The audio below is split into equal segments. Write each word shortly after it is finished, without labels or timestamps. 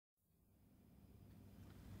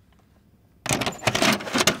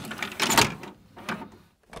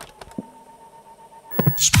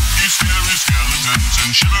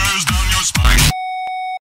shivers down your spine.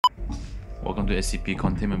 Welcome to SCP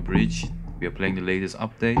Containment Breach. We are playing the latest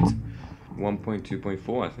update.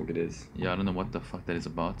 1.2.4, I think it is. Yeah, I don't know what the fuck that is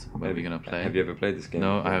about, but we're gonna play. Have you ever played this game?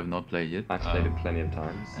 No, before? I have not played yet. I've played it plenty of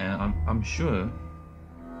times. And I'm sure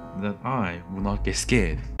that I will not get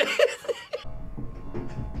scared.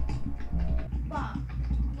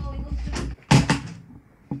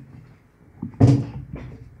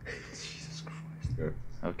 Jesus Christ. Go.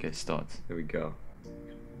 Okay, start. There we go.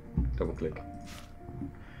 Double click.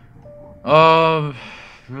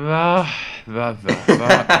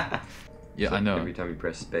 Yeah, So I know. Every time you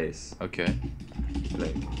press space, Okay.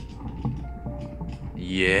 blink.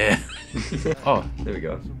 Yeah. Oh, There we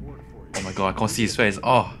go. oh my god, I can't see his face.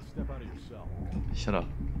 Oh. Shut up.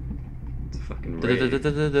 It's a fucking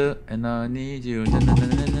raid. And I need you.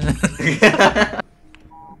 The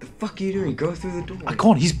fuck are you doing? Go through the door. I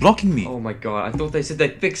can't, he's blocking me. Oh my god, I thought they said they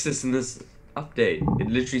fixed this in this update. It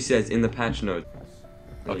literally says in the patch note.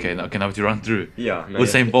 Okay, now can I have to run through? Yeah. No,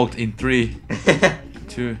 Usain Bolt in 3,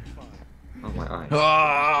 2. Oh my eye.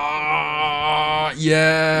 Ah,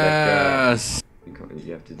 yes. You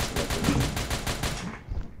have to.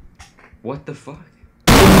 What the fuck?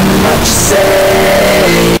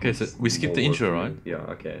 Okay, so we skipped the intro, right? Yeah.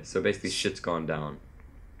 Okay. So basically, shit's gone down.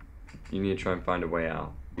 You need to try and find a way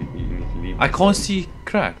out. You need to leave. I can't see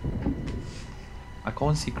crap. I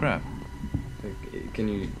can't see crap. Like, can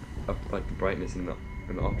you up like the brightness in the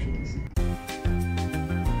options?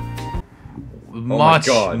 Much, oh my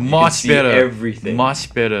god, you much can see better. Everything.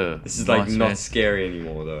 Much better. This is like Much not better. scary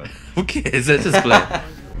anymore though. Who cares? Let's just play.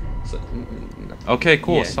 So, no. Okay,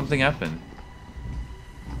 cool. Yeah. Something happened.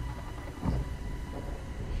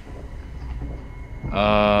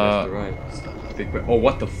 Left to right. Big. Oh,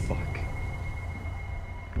 what the fuck?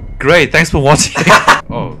 Great. Thanks for watching.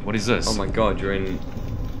 Oh, what is this? Oh my god, you're in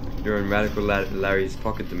Radical Larry's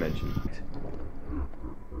pocket dimension.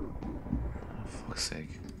 For fuck's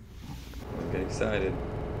sake. Don't get excited.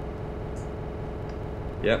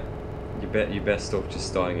 Yep. You best off just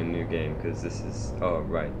starting a new game because this is. Oh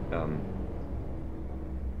right.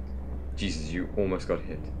 Jesus, you almost got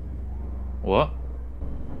hit. What?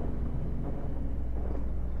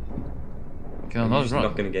 Can I You're not just run?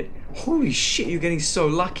 not gonna get. Holy shit! You're getting so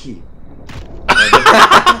lucky. You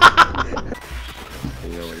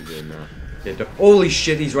know what he's doing now. Yeah, holy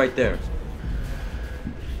shit! He's right there.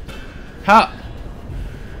 How?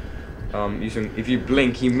 If you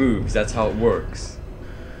blink, he moves. That's how it works.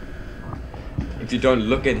 If you don't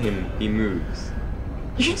look at him, he moves.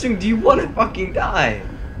 Yusung, do you want to fucking die?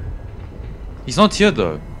 He's not here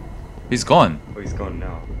though. He's gone. Oh, he's gone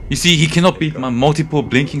now. You see, he cannot beat my multiple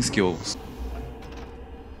blinking skills.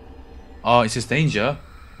 Oh, it's just danger.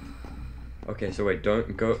 Okay, so wait,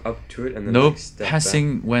 don't go up to it and then No like, step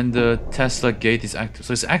passing when the Tesla gate is active.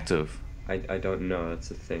 So it's active. back. I don't know.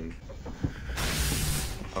 That's a thing.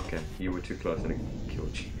 Okay, you were too close and it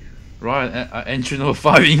killed you. Right, entry number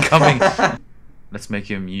 5 incoming. Let's make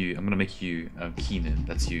him you. I'm gonna make you Keenan.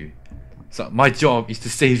 That's you. So my job is to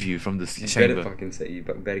save you from this You chamber. better fucking say you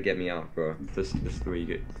better get me out, bro. This is the way you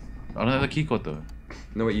get. I don't have the keycode though.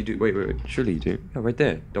 No, wait, you do. Wait. Surely you do. Yeah, right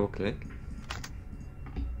there. Double click.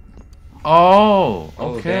 Oh,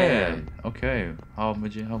 Oh, okay, damn. okay. How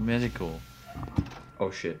magical.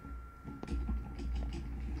 Oh shit.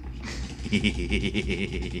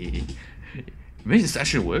 Maybe this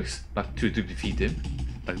actually works. Like to defeat him.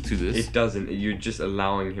 Like to this. It doesn't. You're just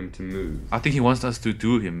allowing him to move. I think he wants us to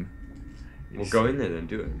do him. Well, go in there then.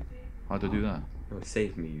 Do it. How to do that? No,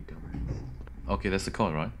 save me, you dumbass. Okay, that's the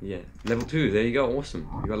code, right? Yeah. Level 2. There you go. Awesome.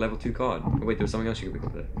 You got level 2 card. Oh, wait, there was something else you could pick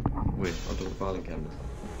up there. Wait. Onto the filing cabinet.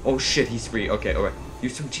 Oh shit, he's free. Okay, alright. You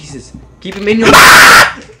so Jesus. Keep him in your.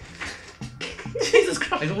 Jesus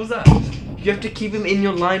Christ! What was that? You have to keep him in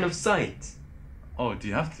your line of sight. Oh, do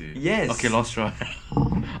you have to? Yes. Okay, last try.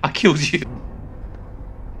 I killed you.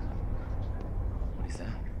 What is that?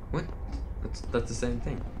 What? That's the same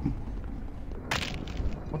thing.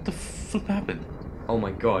 What the flip happened? Oh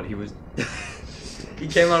my god, he was. He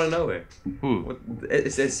came out of nowhere. Who? What?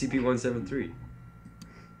 It's SCP-173.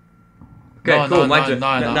 No, Okay, cool. no, My turn.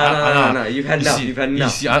 No. You've had enough. You've had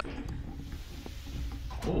enough. See, oh,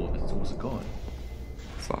 it's almost a god.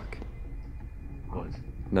 Fuck. What?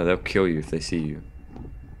 No, they'll kill you if they see you.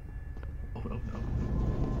 Open.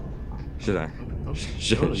 Should I?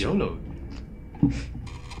 YOLO, YOLO.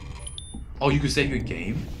 Oh, you could save your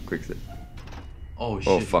game? Quick save. Oh shit.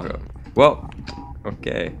 Oh fuck. Well.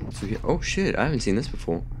 Okay. So oh shit! I haven't seen this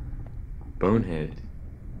before. Bonehead.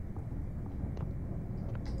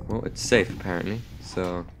 Well, it's safe apparently.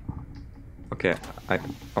 So. Okay. I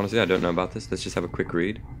honestly I don't know about this. Let's just have a quick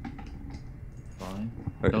read. Fine.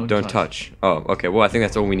 Don't touch. Oh, okay. Well, I think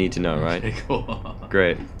that's all we need to know, right? Okay, cool.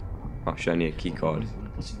 Great. Oh shit, I need a key card.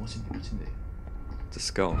 What's in there? It's a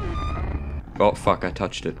skull. Oh fuck, I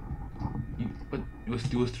touched it. But it was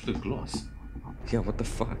through the glass. Yeah, what the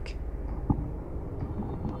fuck?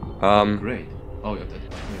 Great. Oh, yeah,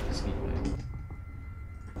 that's sneak,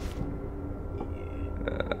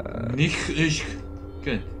 Nicht ich.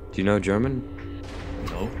 Good. Do you know German?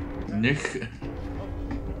 No. Nicht.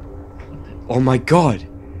 Oh my god!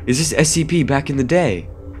 Is this SCP back in the day?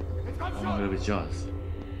 I'm gonna go with Jaws.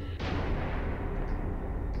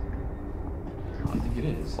 I think it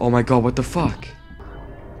is. Oh my god, what the fuck?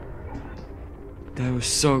 That was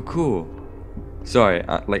so cool. Sorry,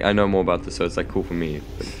 I know more about this, so it's like cool for me.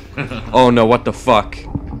 But... oh no, what the fuck?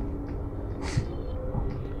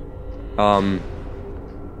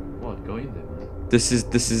 What? Go in there, man. This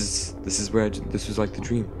is where this was like the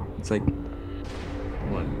dream. It's like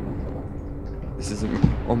What? this isn't.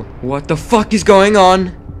 Oh my, what the fuck is going on?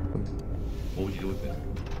 What would you do with it?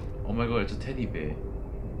 Oh my god, it's a teddy bear.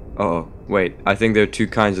 Oh, wait. I think there are two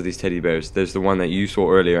kinds of these teddy bears. There's the one that you saw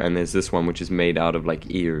earlier, and there's this one which is made out of like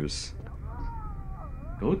ears.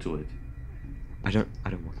 Go to it. I don't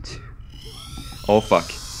want to. Oh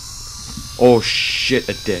fuck. Oh shit,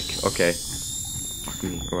 a dick. Okay. Fuck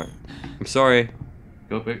me. Alright. I'm sorry.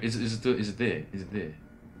 Go back. Is it there? Is it there?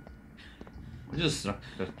 Just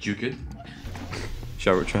juke it.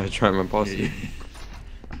 Shall we try my posse? Yeah.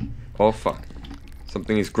 Oh fuck.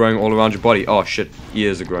 Something is growing all around your body. Oh shit,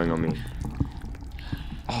 ears are growing on me.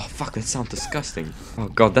 Oh fuck, that sounds disgusting. Oh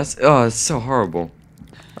god, that's so horrible.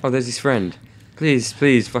 Oh, there's his friend. Please,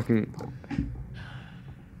 fucking.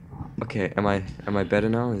 Okay, am I better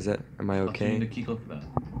now? Am I okay? You need a key code for that.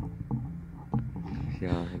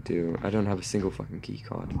 Yeah, I do. I don't have a single fucking key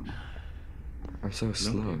card. I'm so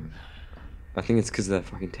slow. I think it's because of that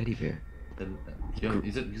fucking teddy bear. Yeah,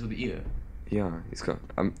 is it because of the ear? Yeah, he's got.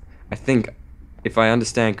 I think, if I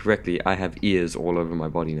understand correctly, I have ears all over my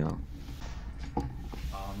body now.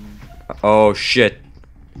 Oh shit.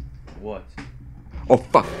 What? Oh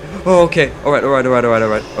fuck. Oh okay. Alright.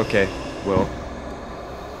 Okay. Well.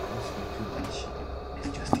 It's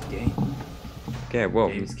just a game. Okay. Well.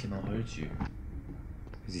 Games cannot hurt you.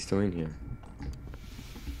 Is he still in here?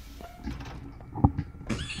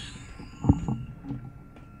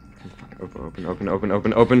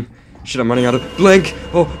 Open. Shit, I'm running out of blink.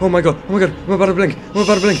 Oh my god. I'm about to blink.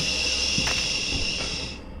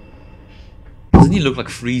 Doesn't he look like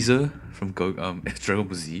Freezer from Dragon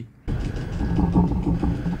Ball Z?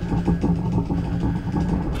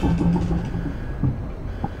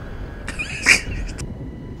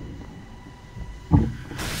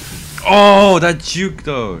 Oh, that juke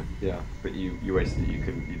though. Yeah, but you wasted it. You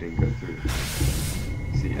didn't go through.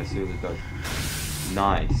 See, as soon as it does.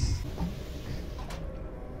 Nice.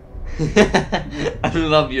 I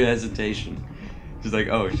love your hesitation. Just like,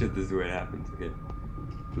 oh shit, this is where it happens. Okay.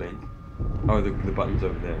 Blink. Oh, the button's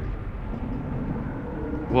over there.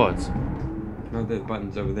 What? No, the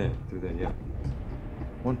button's over there. Through there, yeah.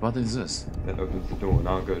 What button is this? That opens the door.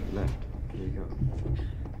 Now go left. There you go.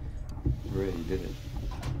 Hooray, you did it.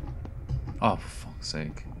 Oh, for fuck's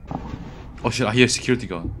sake. Oh shit, I hear a security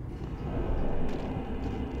guard.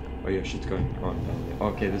 Oh yeah, shit's going on down there.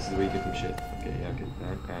 Okay, this is where you get some shit. Okay, yeah, get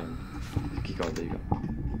that. And the key card, there you go.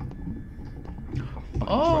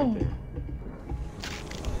 Oh, Oh. right there.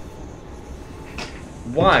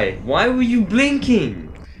 Why? Why were you blinking?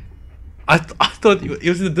 I thought it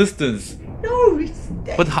was in the distance. No, it's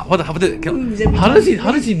But how does he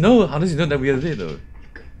know? How does he know that we are there though?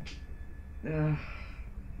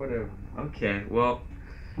 Whatever. Okay, well,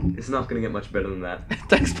 it's not gonna get much better than that.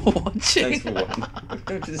 Thanks for watching. Thanks for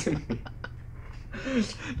watching.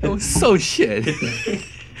 That was so shit.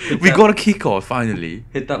 We got a key card finally.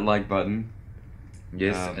 Hit that like button.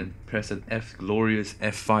 Yes, and press an glorious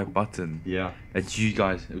F5 button. Yeah. That you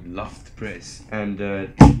guys would love to press. And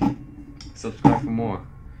subscribe for more.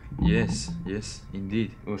 Yes,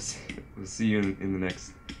 indeed. We'll see you in the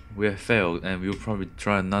next. We have failed, and we'll probably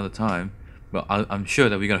try another time. But I'm sure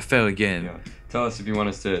that we're gonna fail again. Yeah. Tell us if you want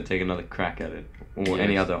us to take another crack at it, or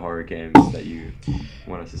any other horror games that you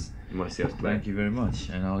want to see us play. Thank you very much,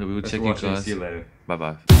 and we will Thanks check for you watching. guys. See you later. Bye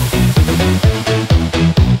bye.